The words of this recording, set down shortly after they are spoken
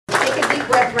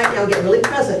life right now, get really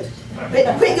present.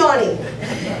 Quit yawning.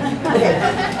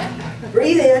 Okay.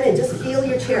 Breathe in and just feel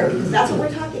your chair, because that's what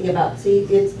we're talking about. See,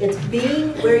 it's being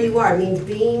where you are. It means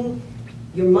being,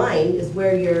 your mind is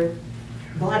where your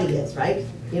body is, right?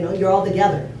 You know, you're all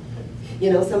together.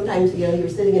 You know, sometimes, you know, you're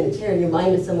sitting in a chair and your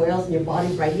mind is somewhere else and your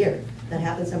body's right here. That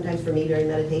happens sometimes for me during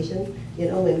meditation. You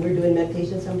know, when we're doing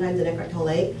meditation sometimes in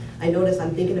Tolle, I notice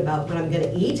I'm thinking about what I'm going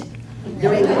to eat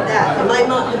during that. And my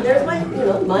mind, there's my, you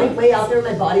know, mind way out there,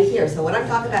 my body's here. So what I'm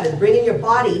talking about is bringing your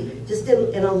body just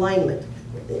in alignment.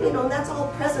 You know, and that's all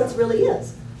presence really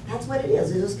is. That's what it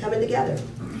is. It's just coming together.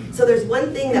 So there's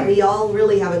one thing that we all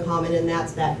really have in common, and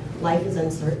that's that life is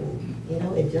uncertain. You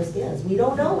know, it just is. We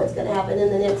don't know what's going to happen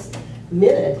in the next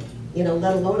minute, you know,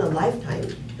 let alone a lifetime.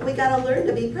 And we got to learn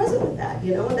to be present with that,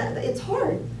 you know, and that, it's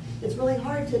hard. It's really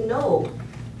hard to know.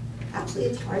 Actually,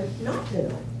 it's hard not to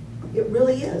know. It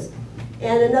really is.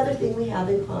 And another thing we have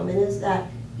in common is that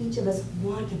each of us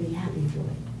want to be happy through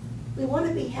it. We want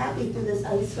to be happy through this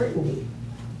uncertainty.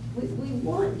 We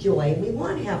want joy, we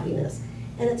want happiness,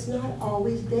 and it's not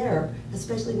always there,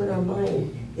 especially when our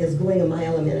mind is going a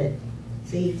mile a minute.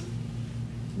 See,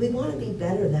 we want to be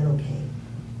better than okay.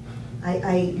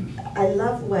 I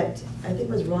love what, I think it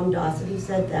was Ram Dass, and he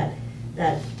said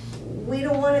that we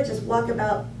don't want to just walk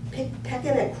about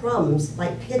pecking at crumbs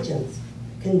like pigeons,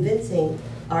 convincing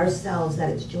ourselves that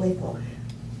it's joyful,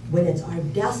 when it's our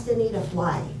destiny to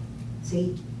fly.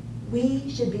 See,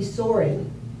 we should be soaring.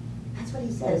 That's what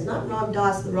he said. It's not Ram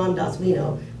Dass, the Ram Dass we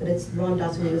know, but it's Ram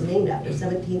Dass who he was named after,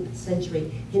 17th century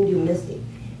Hindu mystic.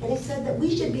 And he said that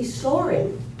we should be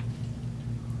soaring.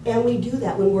 And we do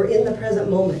that when we're in the present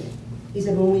moment. He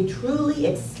said when we truly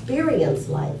experience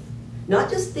life, not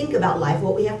just think about life,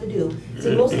 what we have to do.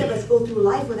 See, most of us go through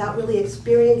life without really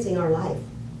experiencing our life.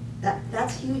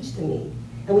 That's huge to me.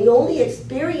 And we only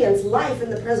experience life in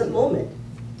the present moment.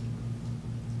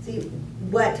 See,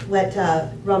 what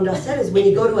Ram Dass said is when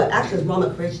you go to actually it was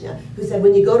Ramakrishna, who said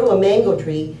when you go to a mango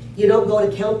tree, you don't go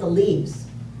to count the leaves.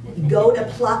 You go to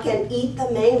pluck and eat the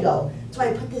mango. That's why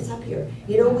I put this up here.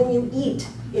 You know, when you eat,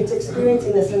 it's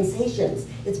experiencing the sensations.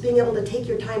 It's being able to take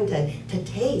your time to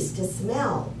taste, to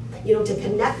smell, you know, to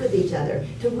connect with each other,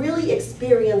 to really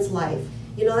experience life.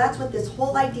 You know, that's what this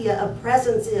whole idea of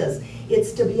presence is.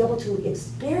 It's to be able to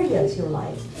experience your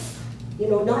life. You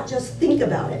know, not just think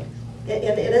about it.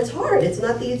 And it's hard. It's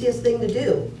not the easiest thing to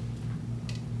do.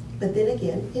 But then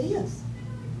again, it is.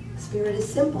 Spirit is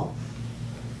simple.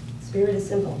 Spirit is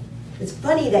simple. It's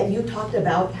funny that you talked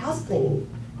about house cleaning.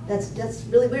 That's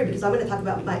really weird, because I'm going to talk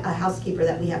about a housekeeper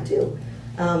that we have too.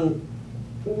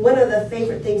 One of the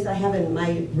favorite things that I have in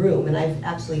my room, and I've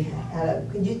actually had a,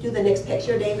 could you do the next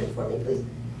picture, David, for me, please?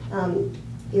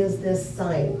 Is this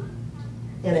sign.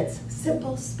 And it's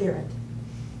Simple Spirit.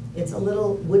 It's a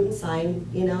little wooden sign,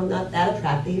 you know, not that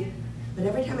attractive, but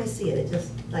every time I see it, it just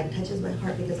like touches my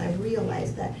heart, because I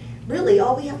realize that really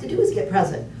all we have to do is get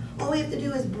present. All we have to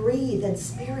do is breathe, and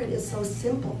spirit is so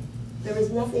simple. There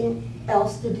is nothing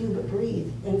else to do but breathe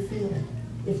and feel it.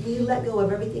 If we let go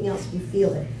of everything else, we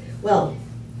feel it. Well,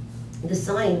 the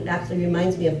sign actually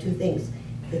reminds me of two things.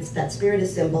 It's that spirit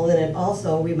is simple, and it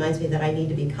also reminds me that I need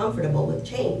to be comfortable with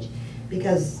change,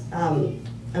 because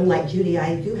unlike Judy,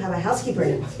 I do have a housekeeper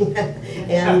now.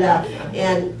 and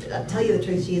I'll tell you the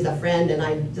truth, she's a friend, and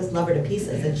I just love her to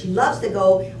pieces. And she loves to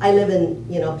go, I live in,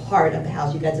 you know, part of the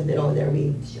house. You guys have been over there.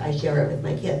 I share it with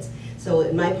my kids. So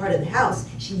in my part of the house,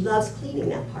 she loves cleaning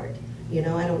that part. You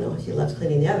know, I don't know if she loves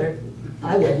cleaning the other.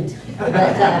 I wouldn't.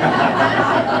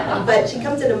 But she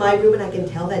comes into my room, and I can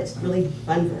tell that it's really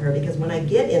fun for her, because when I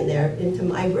get in there, into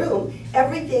my room,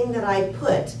 everything that I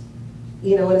put,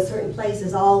 you know, in a certain place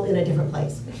is all in a different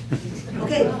place.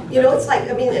 Okay, you know, it's like,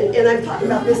 I mean, and I'm talking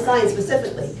about this sign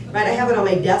specifically, right? I have it on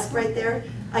my desk right there.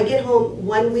 I get home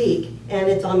 1 week, and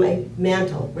it's on my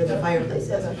mantle where the fireplace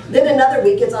is. Then another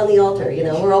week, it's on the altar, you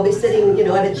know, where I'll be sitting, you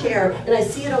know, at a chair, and I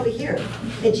see it over here.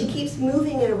 And she keeps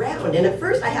moving it around. And at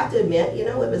first, I have to admit, you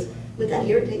know, would that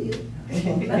irritate you?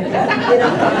 You know,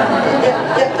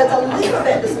 it was a little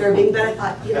bit disturbing, but I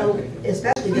thought, you know,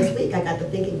 especially this week, I got to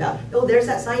thinking about, oh, there's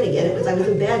that sign again. It was, I was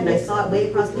in bed, and I saw it way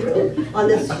across the room on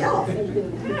this shelf.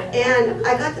 And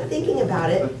I got to thinking about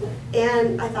it,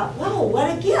 and I thought, wow, what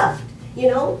a gift. You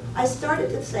know, I started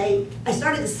to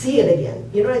see it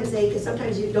again. You know what I'm saying? Because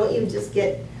sometimes you just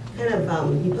get kind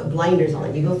of, you put blinders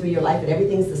on. You go through your life and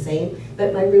everything's the same,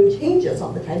 but my room changes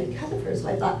all the time because of her. So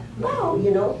I thought, wow,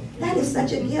 you know, that is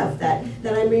such a gift that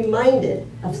I'm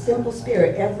reminded of simple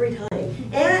spirit every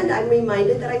time. And I'm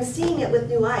reminded that I'm seeing it with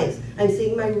new eyes. I'm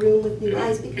seeing my room with new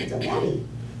eyes because of Betty.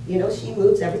 You know, she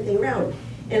moves everything around.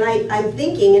 And I'm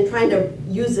thinking and trying to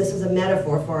use this as a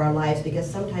metaphor for our lives, because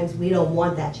sometimes we don't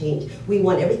want that change. We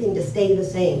want everything to stay the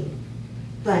same.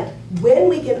 But when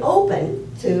we can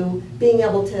open to being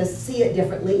able to see it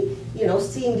differently, you know,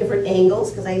 seeing different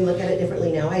angles, because I look at it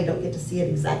differently now. I don't get to see it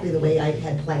exactly the way I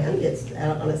had planned. It's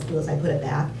unless I put it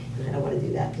back, and I don't want to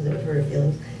do that because it would hurt her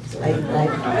feelings. So I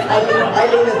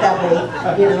leave it that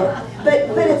way, you know.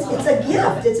 But it's a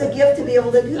gift. It's a gift to be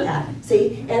able to do that.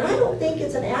 See, and I don't think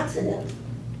it's an accident.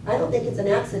 I don't think it's an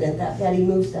accident that Betty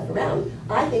moved stuff around.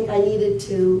 I think I needed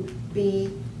to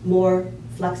be more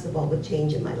flexible with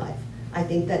change in my life. I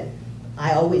think that,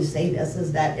 I always say this,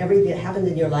 is that everything that happens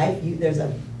in your life, there's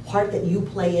a part that you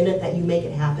play in it that you make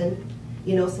it happen.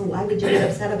 You know, so why would you get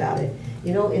upset about it?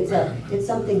 You know, it's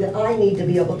something that I need to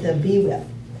be able to be with.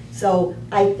 So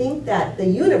I think that the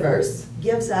universe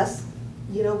gives us,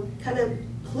 you know, kind of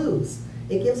clues.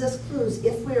 It gives us clues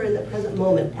if we're in the present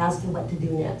moment as to what to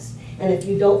do next. And if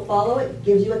you don't follow it, it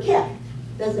gives you a kick,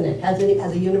 doesn't it? Has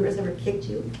the universe ever kicked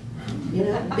you? You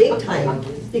know, big time.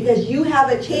 Because you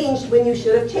haven't changed when you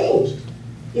should have changed.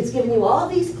 It's giving you all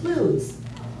these clues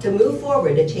to move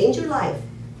forward, to change your life.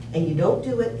 And you don't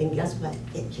do it, and guess what?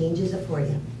 It changes it for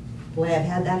you. Boy, I've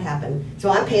had that happen. So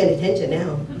I'm paying attention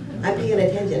now. I'm paying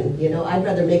attention. You know, I'd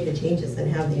rather make the changes than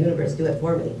have the universe do it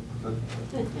for me.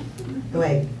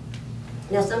 Anyway,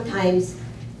 now sometimes,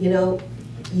 you know,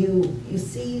 you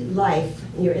see life,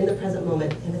 and you're in the present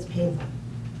moment, and it's painful.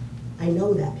 I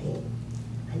know that pain.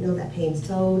 I know that pain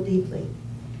so deeply.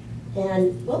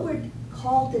 And what we're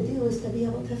called to do is to be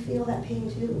able to feel that pain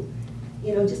too.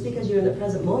 You know, just because you're in the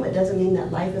present moment doesn't mean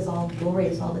that life is all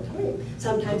glorious all the time.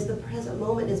 Sometimes the present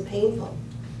moment is painful,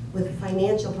 with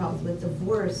financial problems, with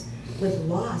divorce, with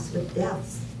loss, with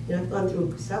deaths. You know, I've gone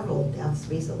through several deaths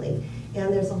recently,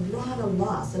 and there's a lot of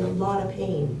loss and a lot of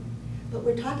pain. But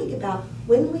we're talking about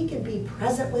when we can be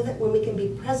present with it, when we can be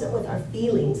present with our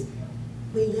feelings,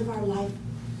 we live our life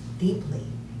deeply.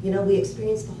 You know, we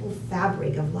experience the whole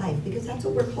fabric of life, because that's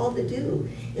what we're called to do,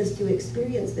 is to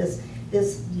experience this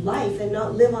life and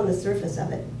not live on the surface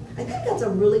of it. I think that's a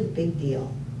really big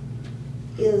deal,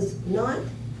 is not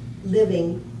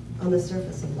living on the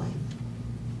surface of life.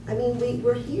 I mean,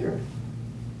 we're here.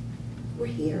 We're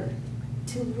here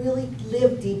to really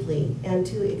live deeply and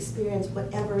to experience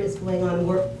whatever is going on,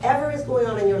 wherever is going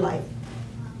on in your life.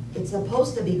 It's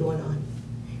supposed to be going on.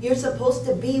 You're supposed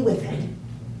to be with it.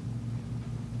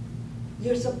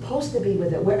 You're supposed to be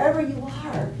with it. Wherever you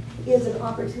are is an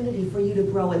opportunity for you to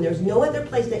grow, and there's no other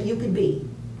place that you could be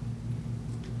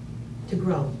to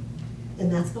grow.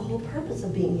 And that's the whole purpose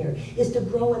of being here, is to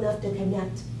grow enough to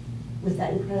connect with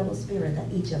that incredible spirit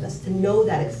that each of us, to know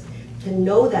that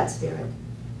spirit,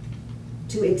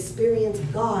 to experience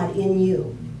God in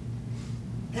you.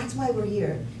 That's why we're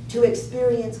here, to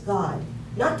experience God.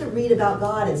 Not to read about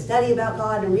God and study about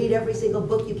God and read every single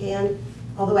book you can,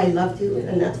 although I love to,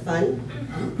 and that's fun.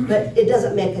 But it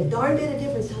doesn't make a darn bit of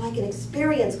difference till I can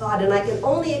experience God, and I can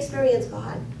only experience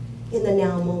God in the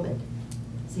now moment.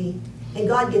 See? And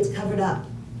God gets covered up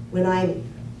when I'm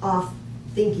off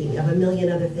thinking of a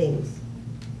million other things.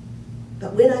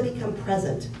 But when I become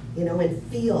present, you know, and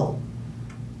feel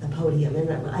the podium,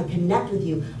 and I connect with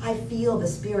you, I feel the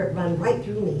Spirit run right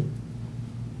through me.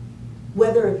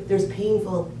 Whether there's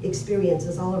painful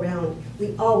experiences all around,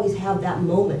 we always have that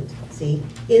moment, see?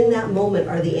 In that moment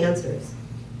are the answers.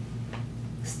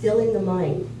 Stilling the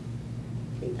mind.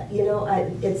 You know,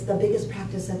 it's the biggest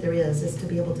practice that there is to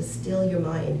be able to still your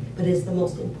mind, but it's the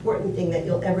most important thing that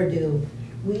you'll ever do.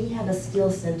 We have a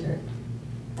still center,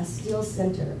 a still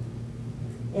center.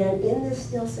 And in this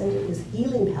still center is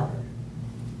healing power.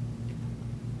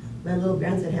 My little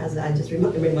grandson has, I just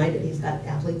reminded, he's got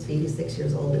athlete's feet, he's 6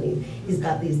 years old, and he's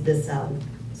got this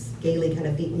scaly kind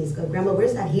of feet, and he's going, Grandma,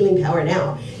 where's that healing power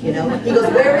now? You know, he goes,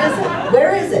 where is it?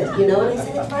 Where is it? You know, and I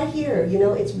said, it's right here, you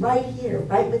know, it's right here,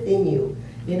 right within you,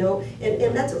 you know,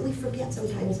 and that's what we forget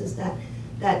sometimes, is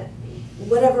that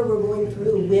whatever we're going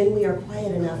through, when we are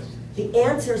quiet enough, the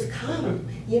answers come,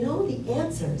 you know, the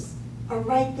answers are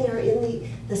right there in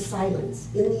the silence,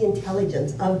 in the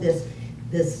intelligence of this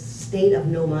state of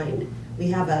no mind. We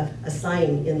have a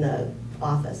sign in our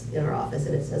office,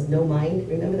 and it says no mind.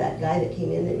 Remember that guy that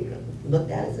came in and looked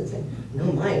at us and said,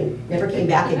 no mind, never came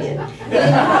back again. He never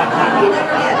did.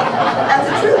 That's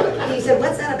the truth. He said,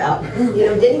 what's that about? You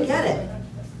know, didn't get it.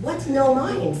 What's no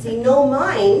mind? See, no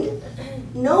mind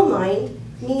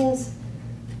means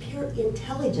the pure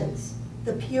intelligence,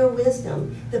 the pure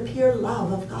wisdom, the pure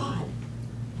love of God.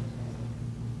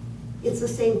 It's the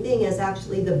same thing as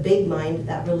actually the big mind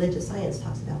that religious science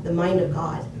talks about, the mind of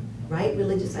God, right?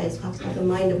 Religious science talks about the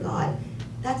mind of God.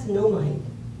 That's no mind.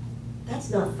 That's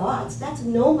not thoughts, that's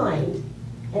no mind.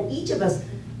 And each of us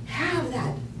have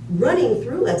that running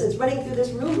through us. It's running through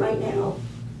this room right now.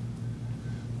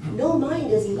 No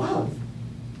mind is love.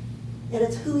 And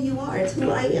it's who you are, it's who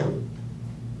I am.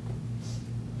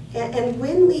 And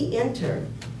when we enter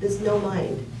this no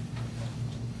mind,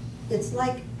 it's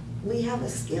like we have a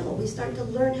skill. We start to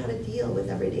learn how to deal with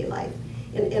everyday life.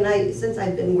 And since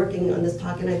I've been working on this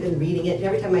talk and I've been reading it,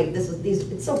 every time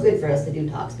it's so good for us to do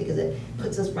talks because it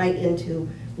puts us right into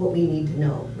what we need to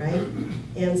know, right?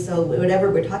 And so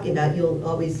whatever we're talking about, you'll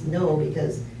always know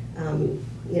because,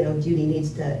 you know, Judy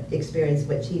needs to experience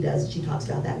what she does. She talks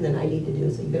about that, and then I need to do,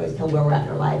 so you can always tell where we're at in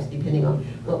our lives depending on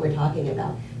what we're talking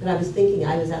about. But I was thinking,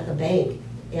 I was at the bank,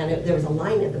 and there was a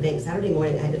line at the bank Saturday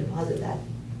morning. I had to deposit that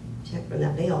check from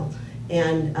that bail.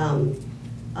 And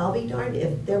I'll be darned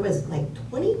if there was like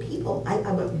 20 people.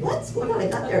 I went, what's going on? I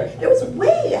got there. There was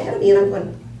way ahead of me, and I'm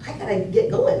going, I gotta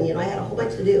get going. You know, I had a whole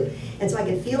bunch to do. And so I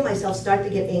could feel myself start to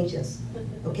get anxious.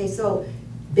 Okay, so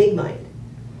big mind.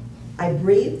 I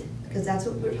breathed, because that's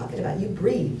what we're talking about. You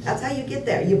breathe. That's how you get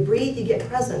there. You breathe, you get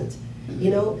present,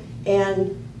 you know?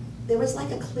 And there was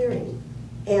like a clearing.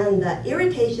 And the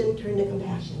irritation turned to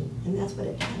compassion. And that's what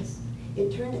it does.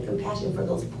 It turned to compassion for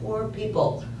those poor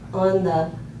people on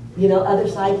the, you know, other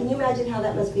side. Can you imagine how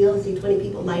that must feel to see 20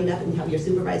 people lined up and have your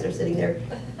supervisor sitting there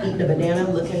eating a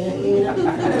banana, looking at you, you know?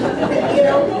 You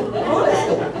know,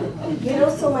 honestly. You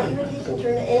know, so my irritation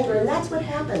turned to anger. And that's what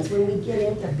happens when we get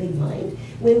into big mind.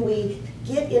 When we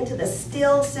get into the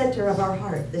still center of our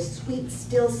heart, the sweet,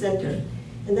 still center.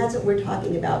 And that's what we're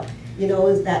talking about, you know,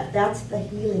 is that's the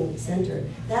healing center.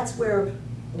 That's where,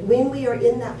 when we are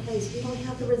in that place, we don't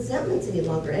have the resentments any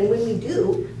longer. And when we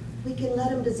do, we can let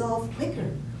them dissolve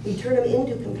quicker. We turn them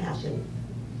into compassion,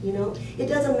 you know? It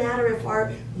doesn't matter if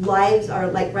our lives are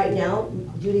like right now,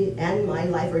 Judy and my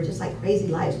life are just like crazy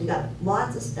lives. We got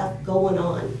lots of stuff going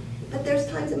on. But there's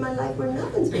times in my life where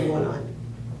nothing's been going on,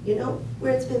 you know?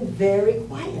 Where it's been very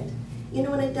quiet, you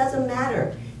know, and it doesn't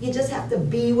matter. You just have to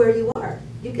be where you are.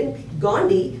 You can,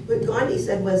 what Gandhi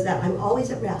said was that I'm always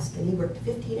at rest, and he worked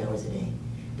 15 hours a day.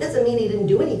 Doesn't mean he didn't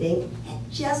do anything. It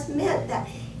just meant that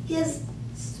his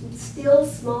still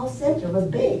small center was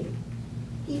big.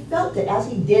 He felt it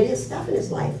as he did his stuff in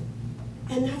his life.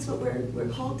 And that's what we're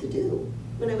called to do.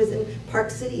 When I was in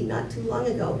Park City not too long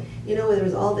ago, you know, there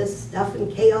was all this stuff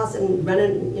and chaos and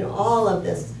running, you know, all of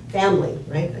this family,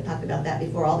 right? I talked about that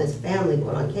before, all this family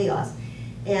going on, chaos.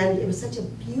 And it was such a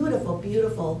beautiful,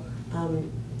 beautiful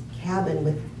cabin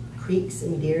with creeks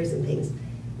and deers and things.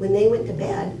 When they went to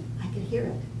bed, I could hear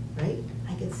it, right?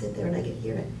 I could sit there and I could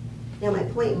hear it. Now my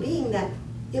point being that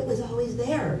it was always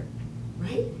there,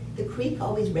 right? The creek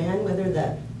always ran, whether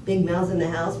the big mouths in the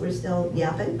house were still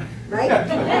yapping, right?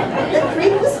 The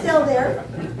creek was still there.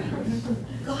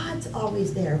 God's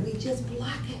always there. We just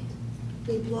block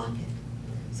it. We block it.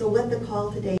 So what the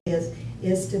call today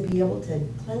is to be able to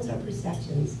cleanse our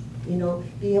perceptions, you know,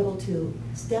 be able to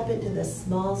step into this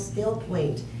small, still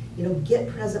point, you know, get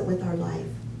present with our life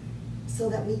so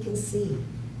that we can see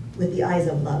with the eyes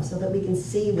of love, so that we can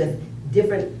see with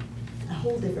a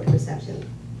whole different perception.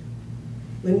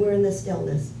 When we're in the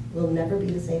stillness, we'll never be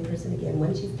the same person again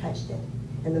once you've touched it.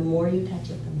 And the more you touch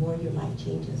it, the more your life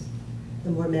changes.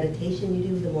 The more meditation you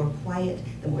do, the more quiet,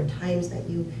 the more times that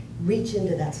you reach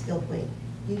into that still point,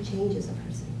 you change as a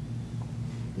person.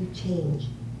 You change.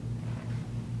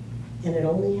 And it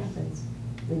only happens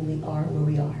when we are where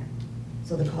we are.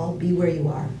 So the call, be where you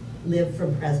are. Live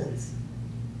from presence.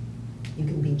 You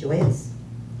can be joyous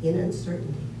in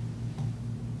uncertainty.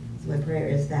 So my prayer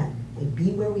is that we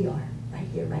be where we are, right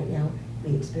here, right now.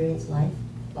 We experience life,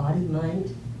 body,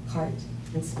 mind, heart,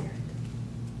 and spirit.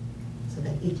 So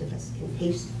that each of us can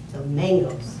taste the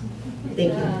mangoes.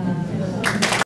 Thank you.